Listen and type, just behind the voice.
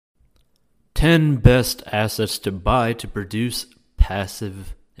10 best assets to buy to produce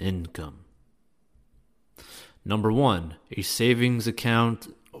passive income. Number 1, a savings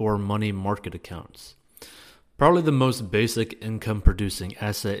account or money market accounts. Probably the most basic income producing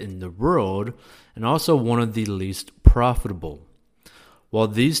asset in the world and also one of the least profitable. While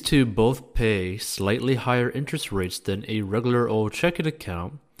these two both pay slightly higher interest rates than a regular old checking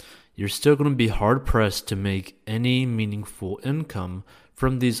account, you're still going to be hard pressed to make any meaningful income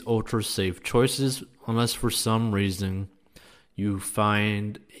from these ultra safe choices unless for some reason you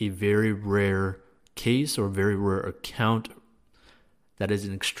find a very rare case or very rare account that is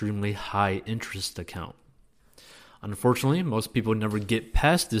an extremely high interest account. Unfortunately, most people never get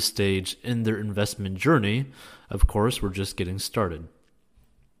past this stage in their investment journey. Of course, we're just getting started.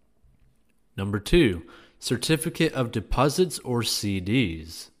 Number 2, certificate of deposits or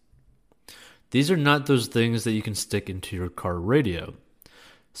CDs. These are not those things that you can stick into your car radio.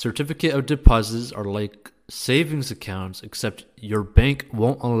 Certificate of deposits are like savings accounts, except your bank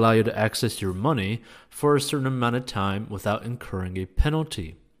won't allow you to access your money for a certain amount of time without incurring a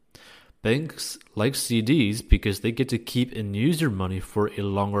penalty. Banks like CDs because they get to keep and use your money for a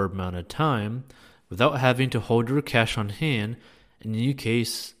longer amount of time without having to hold your cash on hand, and in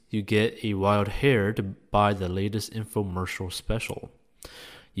case you get a wild hair to buy the latest infomercial special.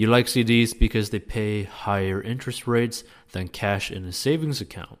 You like CDs because they pay higher interest rates than cash in a savings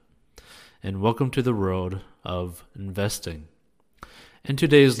account. And welcome to the world of investing. In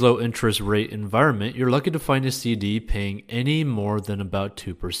today's low interest rate environment, you're lucky to find a CD paying any more than about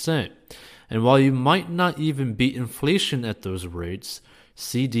 2%. And while you might not even beat inflation at those rates,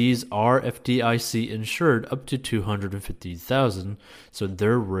 CDs are FDIC insured up to $250,000, so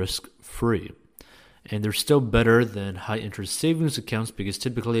they're risk-free. And they're still better than high-interest savings accounts because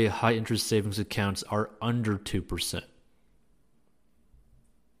typically high-interest savings accounts are under 2%.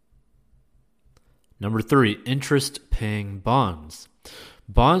 Number 3, interest-paying bonds.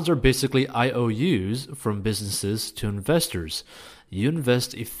 Bonds are basically IOUs from businesses to investors. You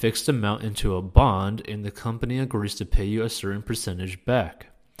invest a fixed amount into a bond and the company agrees to pay you a certain percentage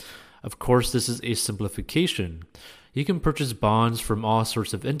back. Of course, this is a simplification. You can purchase bonds from all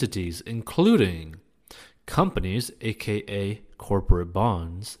sorts of entities, including companies, aka corporate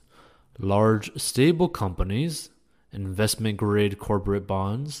bonds, large stable companies, investment-grade corporate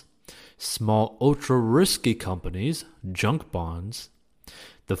bonds, small ultra-risky companies, junk bonds,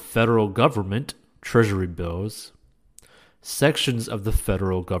 the federal government, treasury bills, sections of the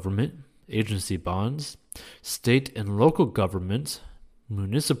federal government, agency bonds, state and local governments,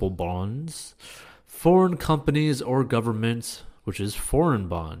 municipal bonds, foreign companies or governments, which is foreign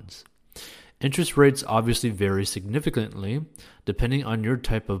bonds. Interest rates obviously vary significantly depending on your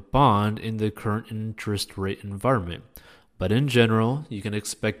type of bond in the current interest rate environment. But in general, you can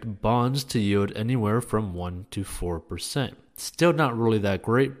expect bonds to yield anywhere from 1 to 4%. Still not really that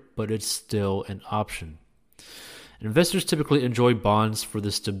great, but it's still an option. Investors typically enjoy bonds for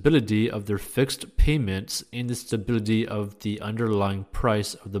the stability of their fixed payments and the stability of the underlying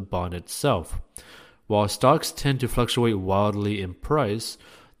price of the bond itself. While stocks tend to fluctuate wildly in price,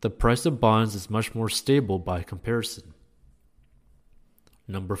 the price of bonds is much more stable by comparison.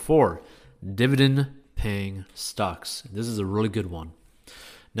 Number 4, dividend-paying stocks. This is a really good one.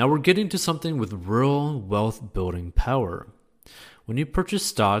 Now we're getting to something with real wealth-building power. When you purchase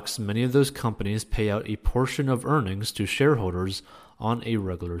stocks, many of those companies pay out a portion of earnings to shareholders on a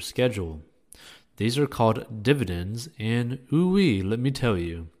regular schedule. These are called dividends, and ooh-wee, let me tell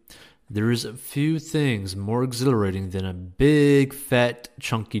you, there is a few things more exhilarating than a big, fat,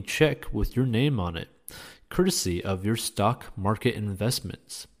 chunky check with your name on it, courtesy of your stock market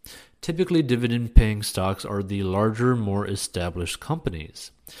investments. Typically, dividend-paying stocks are the larger, more established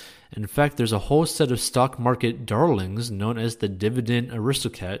companies. In fact, there's a whole set of stock market darlings known as the dividend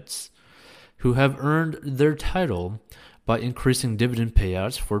aristocrats who have earned their title by increasing dividend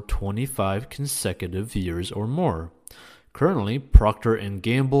payouts for 25 consecutive years or more. Currently, Procter &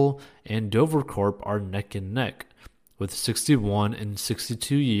 Gamble and Dover Corp are neck and neck, with 61 and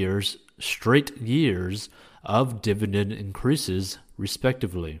 62 straight years of dividend increases,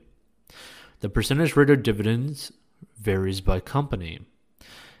 respectively. The percentage rate of dividends varies by company.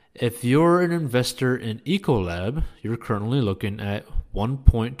 If you're an investor in Ecolab, you're currently looking at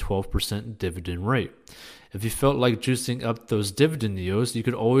 1.12% dividend rate. If you felt like juicing up those dividend yields, you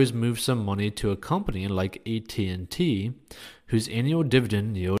could always move some money to a company like AT&T, whose annual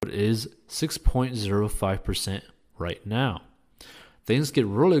dividend yield is 6.05% right now. Things get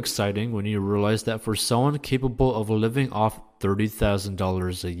really exciting when you realize that for someone capable of living off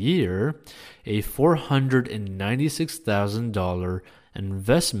 $30,000 a year, a $496,000 An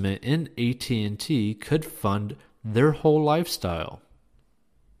investment in AT&T could fund their whole lifestyle.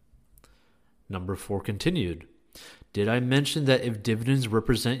 Number 4 continued. Did I mention that if dividends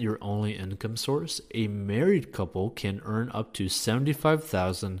represent your only income source, a married couple can earn up to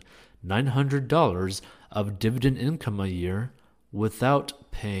 $75,900 of dividend income a year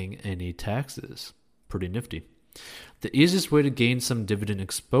without paying any taxes? Pretty nifty. The easiest way to gain some dividend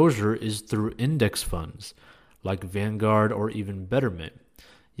exposure is through index funds, like Vanguard or even Betterment.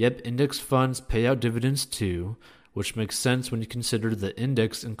 Yep, index funds pay out dividends too, which makes sense when you consider the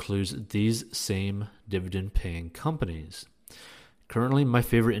index includes these same dividend-paying companies. Currently, my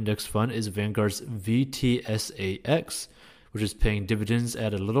favorite index fund is Vanguard's VTSAX, which is paying dividends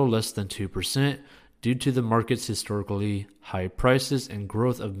at a little less than 2% due to the market's historically high prices and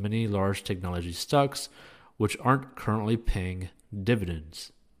growth of many large technology stocks, which aren't currently paying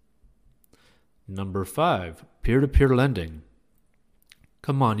dividends. Number 5, peer-to-peer lending.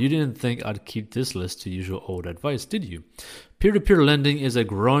 Come on, you didn't think I'd keep this list to usual old advice, did you? Peer-to-peer lending is a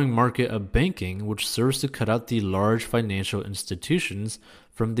growing market of banking which serves to cut out the large financial institutions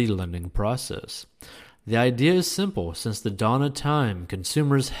from the lending process. The idea is simple. Since the dawn of time,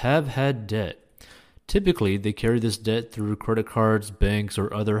 consumers have had debt. Typically, they carry this debt through credit cards, banks,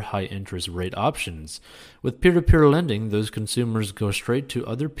 or other high-interest rate options. With peer-to-peer lending, those consumers go straight to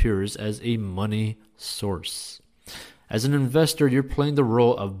other peers as a money source. As an investor, you're playing the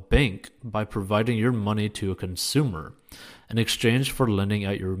role of bank by providing your money to a consumer. In exchange for lending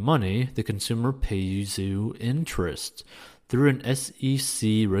out your money, the consumer pays you interest through an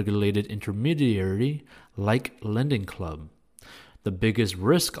SEC-regulated intermediary like Lending Club. The biggest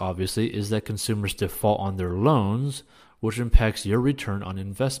risk, obviously, is that consumers default on their loans, which impacts your return on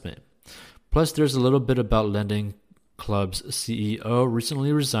investment. Plus, there's a little bit about Lending Club's CEO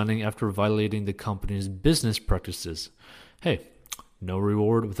recently resigning after violating the company's business practices. Hey, no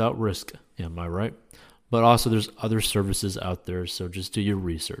reward without risk, am I right? But also there's other services out there, so just do your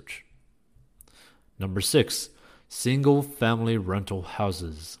research. Number 6, single-family rental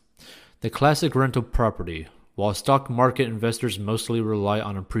houses. The classic rental property. While stock market investors mostly rely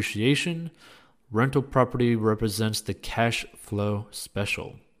on appreciation, rental property represents the cash flow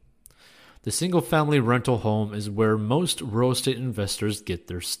special. The single-family rental home is where most real estate investors get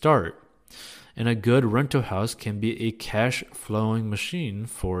their start, and a good rental house can be a cash-flowing machine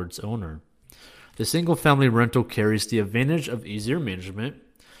for its owner. The single-family rental carries the advantage of easier management,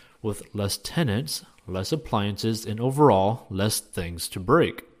 with less tenants, less appliances, and overall less things to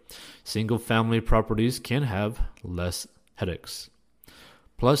break. Single-family properties can have less headaches.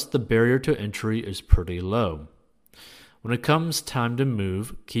 Plus, the barrier to entry is pretty low. When it comes time to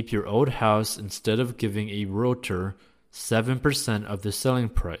move, keep your old house instead of giving a realtor 7% of the selling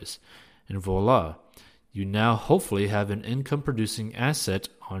price, and voila, you now hopefully have an income-producing asset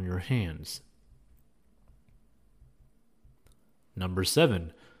on your hands. Number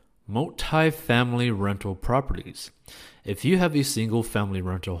 7, multi-family rental properties. If you have a single-family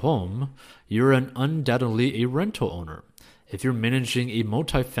rental home, you're undoubtedly a rental owner. If you're managing a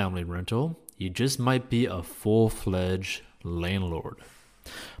multi-family rental, you just might be a full-fledged landlord.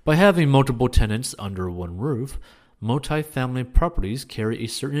 By having multiple tenants under one roof, multi-family properties carry a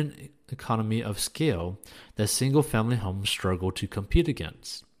certain economy of scale that single-family homes struggle to compete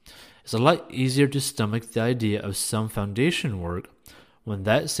against. It's a lot easier to stomach the idea of some foundation work when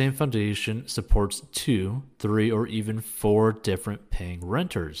that same foundation supports 2, 3, or even 4 different paying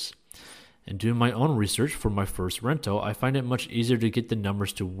renters. In doing my own research for my first rental, I find it much easier to get the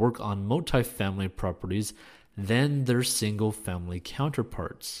numbers to work on multi-family properties than their single-family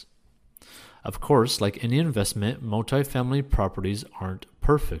counterparts. Of course, like any investment, multi-family properties aren't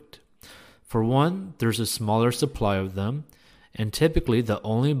perfect. For one, there's a smaller supply of them, and typically the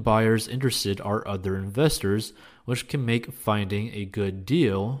only buyers interested are other investors, which can make finding a good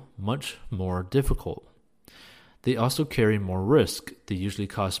deal much more difficult. They also carry more risk. They usually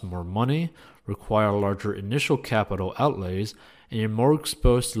cost more money, require larger initial capital outlays, and you're more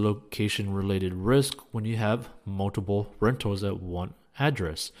exposed to location-related risk when you have multiple rentals at one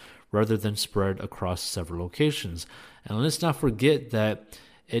address, rather than spread across several locations. And let's not forget that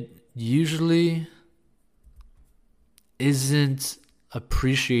it usually isn't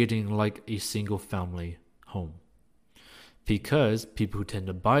appreciating like a single-family home, because people who tend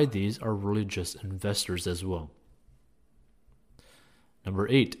to buy these are really just investors as well. Number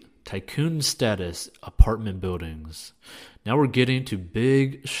 8, tycoon status apartment buildings. Now we're getting to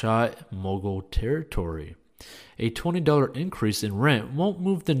big shot mogul territory. A $20 increase in rent won't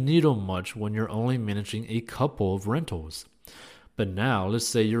move the needle much when you're only managing a couple of rentals. But now, let's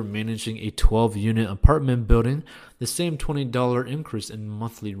say you're managing a 12-unit apartment building, the same $20 increase in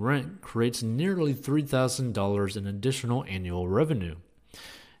monthly rent creates nearly $3,000 in additional annual revenue.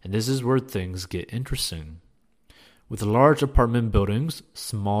 And this is where things get interesting. With large apartment buildings,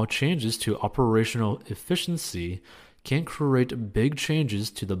 small changes to operational efficiency can create big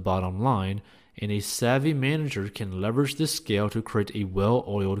changes to the bottom line, and a savvy manager can leverage this scale to create a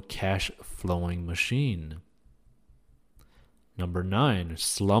well-oiled cash-flowing machine. Number 9,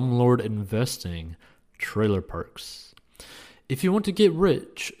 slumlord investing, trailer parks. If you want to get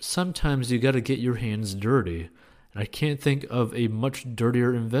rich, sometimes you gotta get your hands dirty, and I can't think of a much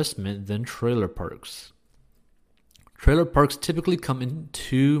dirtier investment than trailer parks. Trailer parks typically come in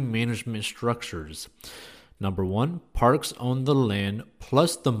two management structures. Number 1, parks own the land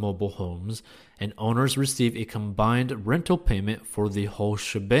plus the mobile homes, and owners receive a combined rental payment for the whole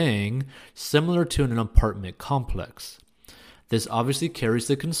shebang, similar to an apartment complex. This obviously carries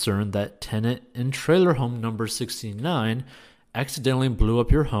the concern that tenant in trailer home number 69 accidentally blew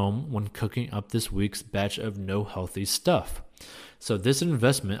up your home when cooking up this week's batch of no healthy stuff. So this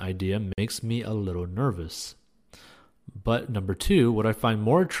investment idea makes me a little nervous. But number 2, what I find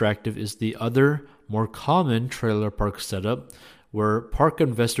more attractive is the other, more common trailer park setup where park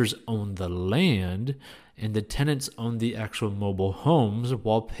investors own the land and the tenants own the actual mobile homes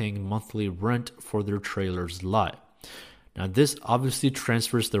while paying monthly rent for their trailer's lot. Now, this obviously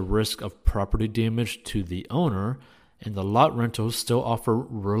transfers the risk of property damage to the owner, and the lot rentals still offer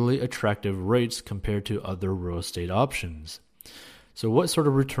really attractive rates compared to other real estate options. So what sort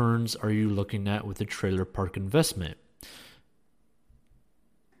of returns are you looking at with a trailer park investment?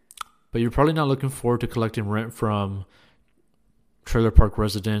 But you're probably not looking forward to collecting rent from trailer park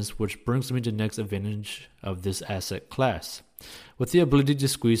residents, which brings me to the next advantage of this asset class. With the ability to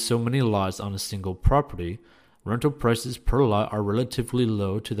squeeze so many lots on a single property, rental prices per lot are relatively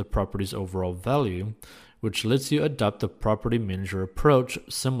low to the property's overall value, which lets you adopt the property manager approach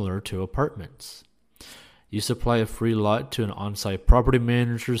similar to apartments. You supply a free lot to an on-site property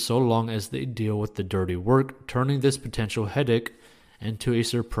manager so long as they deal with the dirty work, turning this potential headache into a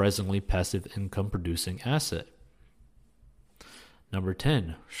surprisingly passive income-producing asset. Number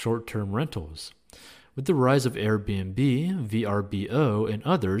 10, short-term rentals. With the rise of Airbnb, VRBO, and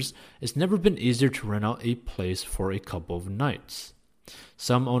others, it's never been easier to rent out a place for a couple of nights.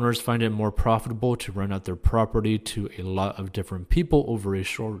 Some owners find it more profitable to rent out their property to a lot of different people over a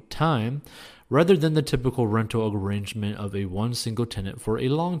short time, rather than the typical rental arrangement of a one single tenant for a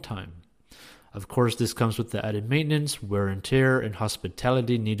long time. Of course, this comes with the added maintenance, wear and tear, and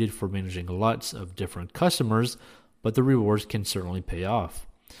hospitality needed for managing lots of different customers, but the rewards can certainly pay off.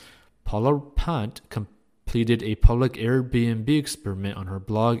 Paula Pant completed a public Airbnb experiment on her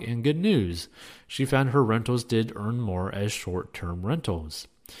blog, and good news, she found her rentals did earn more as short-term rentals.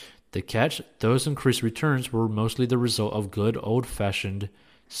 The catch, those increased returns were mostly the result of good old-fashioned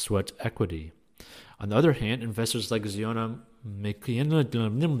sweat equity. On the other hand, investors like Ziona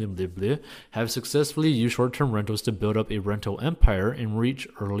have successfully used short-term rentals to build up a rental empire and reach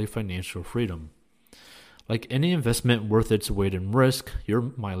early financial freedom. Like any investment worth its weight in risk,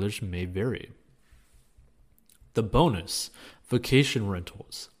 your mileage may vary. The bonus, vacation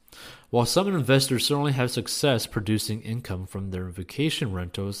rentals. While some investors certainly have success producing income from their vacation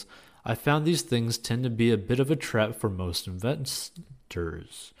rentals, I found these things tend to be a bit of a trap for most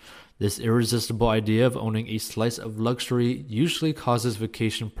investors. This irresistible idea of owning a slice of luxury usually causes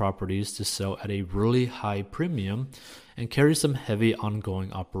vacation properties to sell at a really high premium and carry some heavy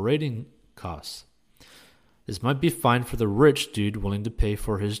ongoing operating costs. This might be fine for the rich dude willing to pay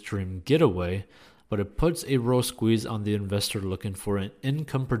for his dream getaway, but it puts a real squeeze on the investor looking for an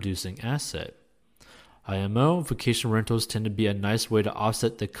income-producing asset. IMO, vacation rentals tend to be a nice way to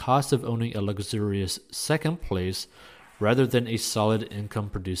offset the cost of owning a luxurious second place rather than a solid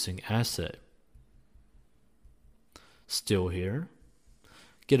income-producing asset. Still here?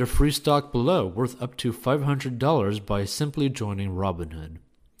 Get a free stock below worth up to $500 by simply joining Robinhood.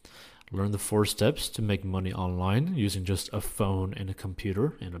 Learn the 4 steps to make money online using just a phone and a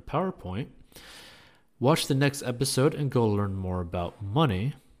computer and a PowerPoint. Watch the next episode and go learn more about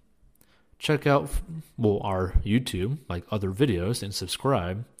money. Check out our YouTube, like other videos, and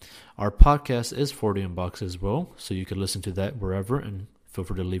subscribe. Our podcast is 40 Bucks as well, so you can listen to that wherever, and feel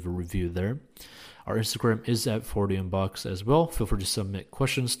free to leave a review there. Our Instagram is at 40 Bucks as well. Feel free to submit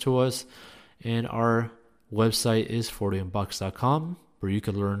questions to us. And our website is 40bucks.com, where you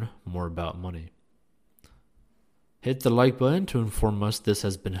can learn more about money. Hit the like button to inform us this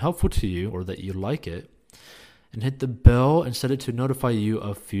has been helpful to you or that you like it. And hit the bell and set it to notify you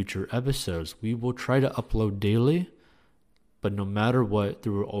of future episodes. We will try to upload daily, but no matter what,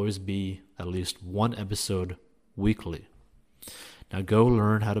 there will always be at least one episode weekly. Now go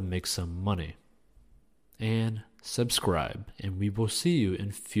learn how to make some money. And subscribe, and we will see you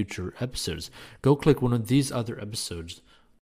in future episodes. Go click one of these other episodes